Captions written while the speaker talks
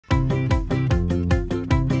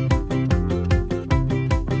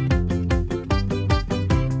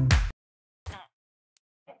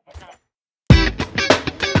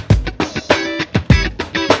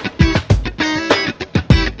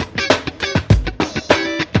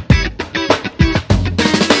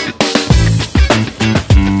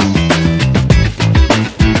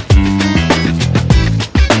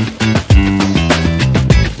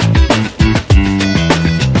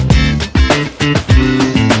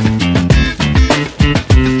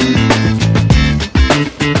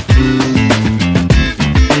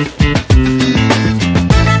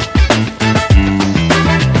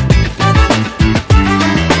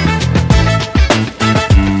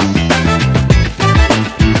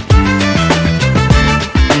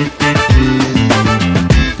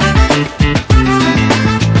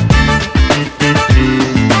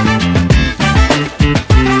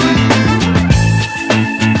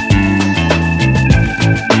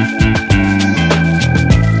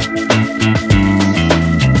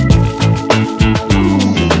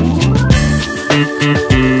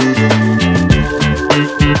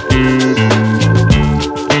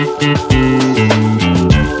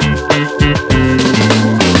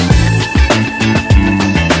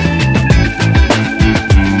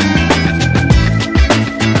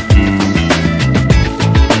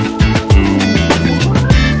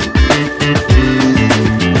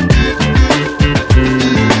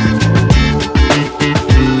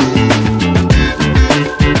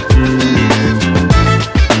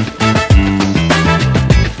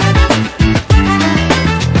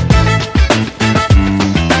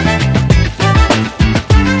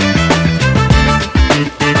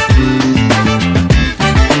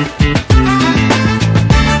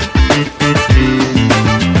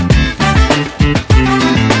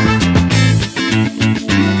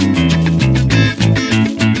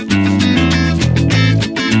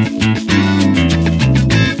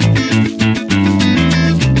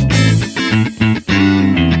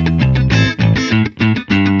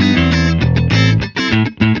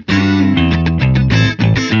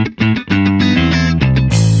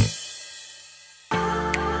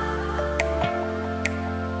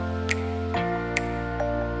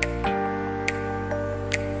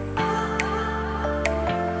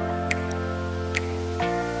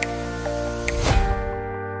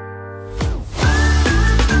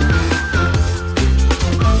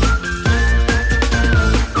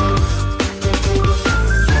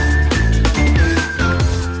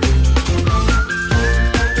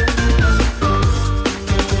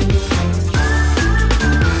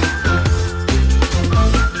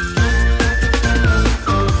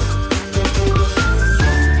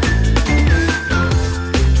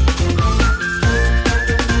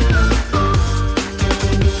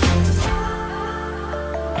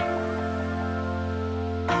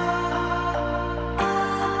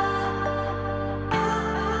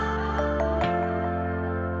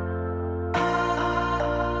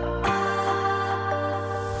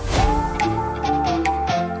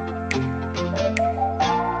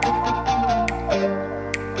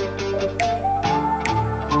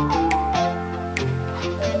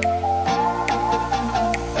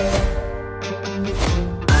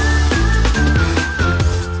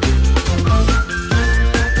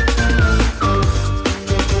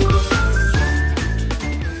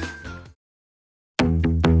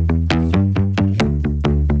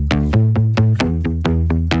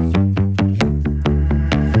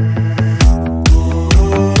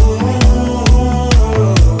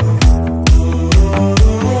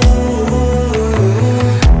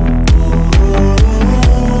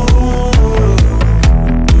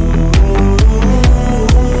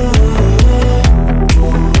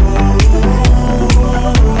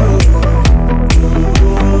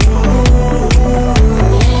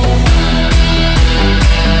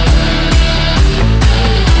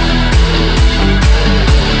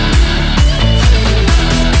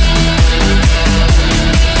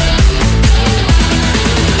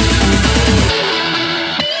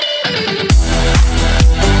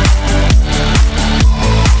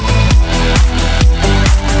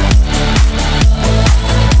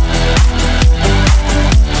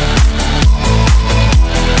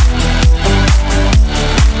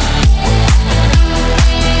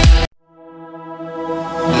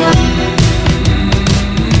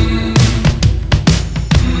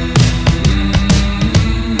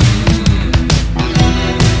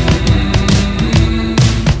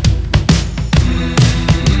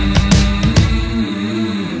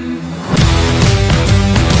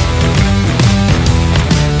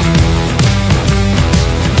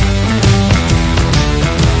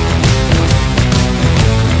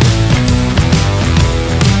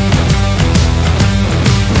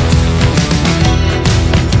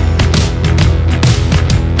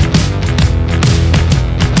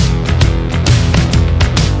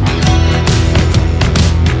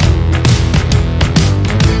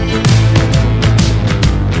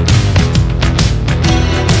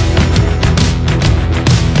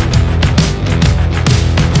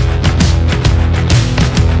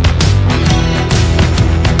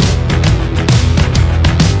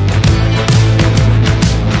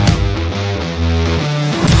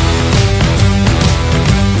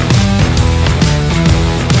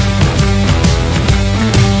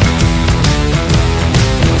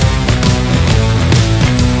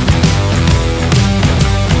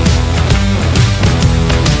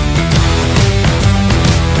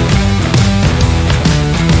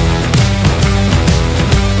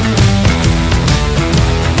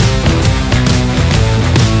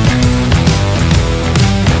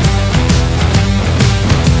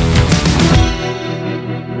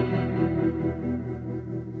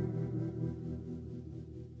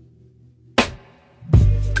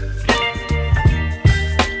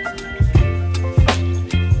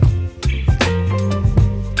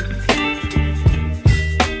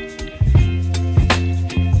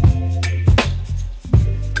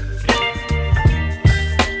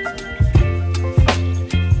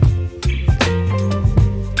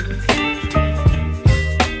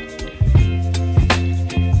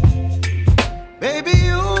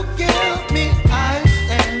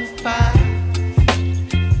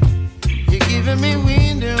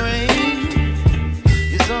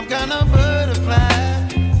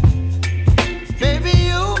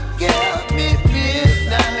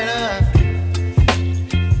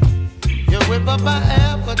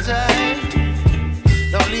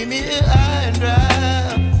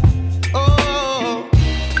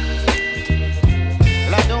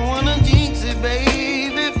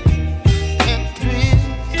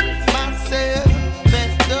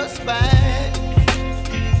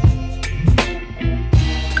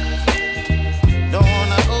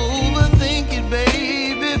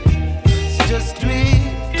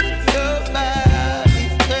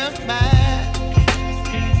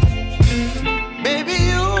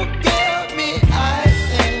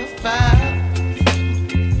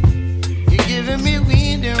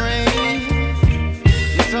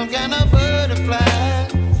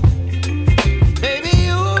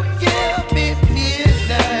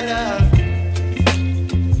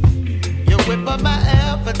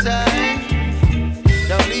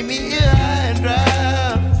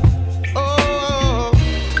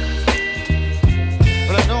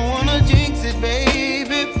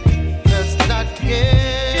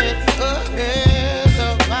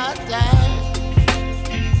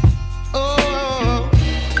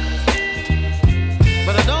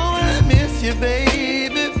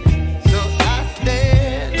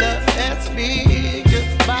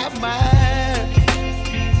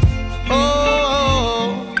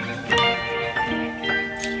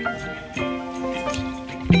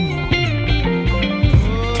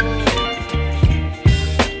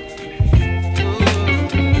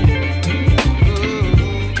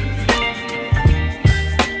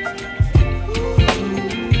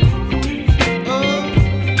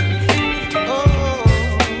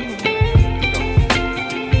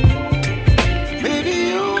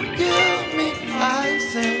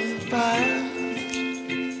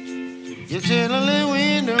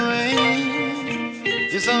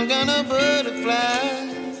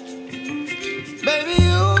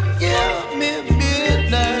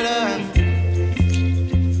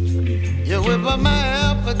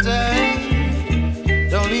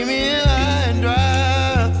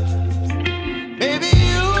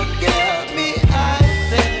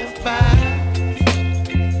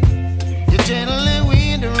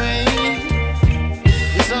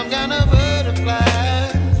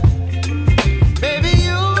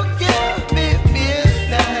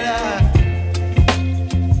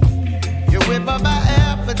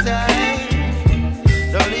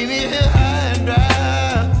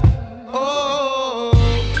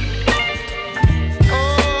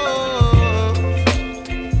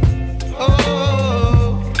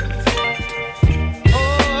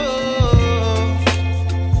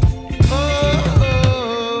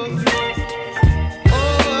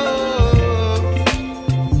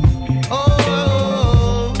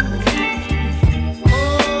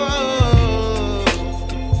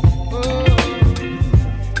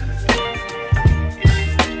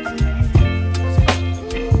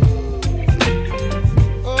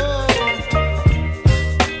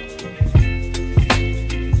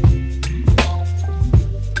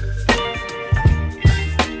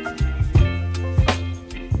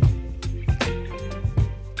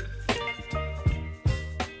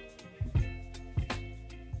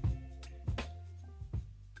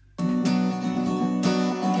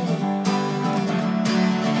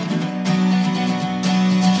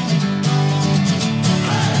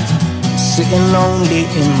Sitting lonely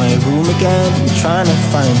in my room again, trying to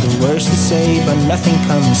find the words to say, but nothing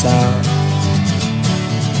comes out.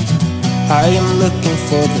 I am looking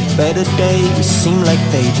for the better days, seem like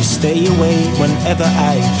they just stay away whenever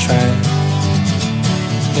I try.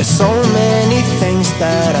 There's so many things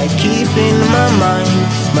that I keep in my mind.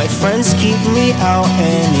 My friends keep me out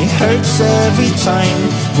and it hurts every time.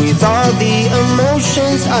 With all the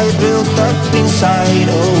emotions I built up inside,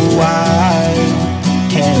 oh why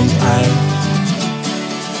can't I?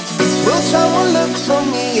 Will someone look for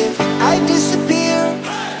me if I disappear?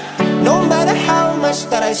 No matter how much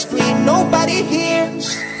that I scream, nobody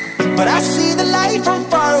hears. But I see the light from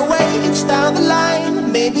far away, it's down the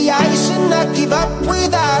line. Maybe I should not give up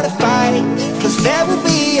without a fight, 'cause there will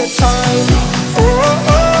be a time. Oh,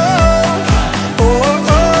 oh, oh,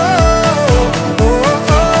 oh, oh, oh,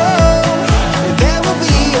 oh. There will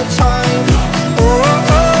be a time. Oh,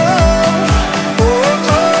 oh, oh,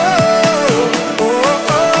 oh, oh, oh,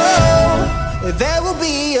 oh. There will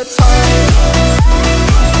be a time.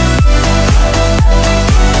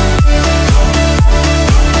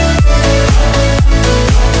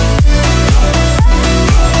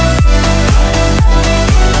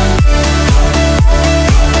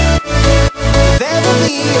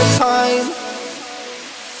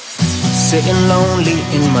 Sitting lonely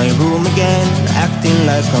in my room again, acting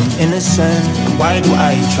like I'm innocent. Why do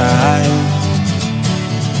I try?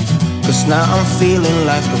 'Cause now I'm feeling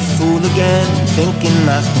like a fool again, thinking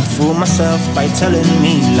I can fool myself by telling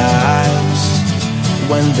me lies.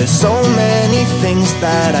 When there's so many things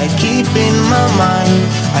that I keep in my mind,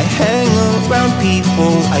 I hang around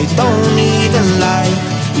people I don't even like.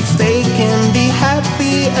 If they can be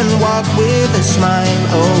happy and walk with a smile,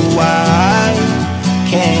 oh why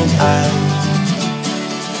can't I?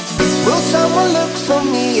 Will someone look for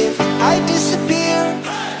me if I disappear?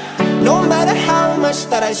 No matter how much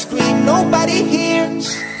that I scream, nobody hears.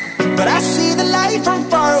 But I see the light from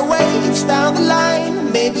far away, it's down the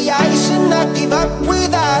line. Maybe I should not give up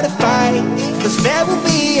without a fight, 'cause there will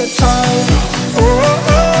be a time. Oh,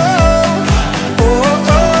 oh, oh,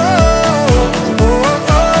 oh, oh, oh,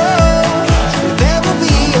 oh. There will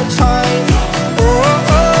be a time. Oh,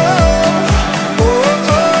 oh, oh,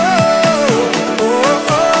 oh,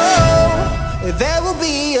 oh, oh. There will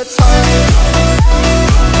be a time.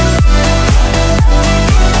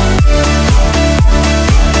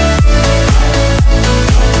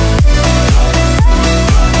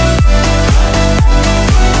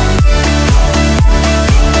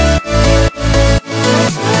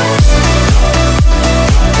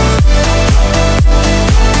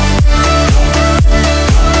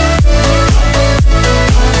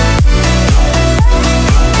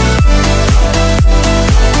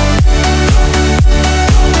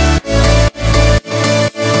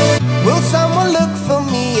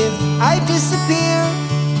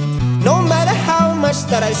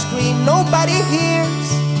 That I scream, nobody hears.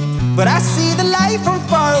 But I see the light from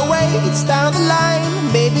far away, it's down the line.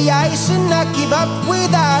 Maybe I should not give up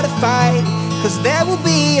without a fight, 'cause there will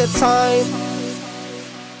be a time.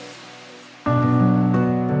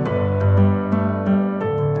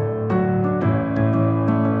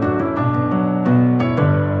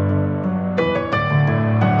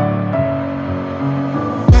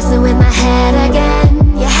 Messing with my head again.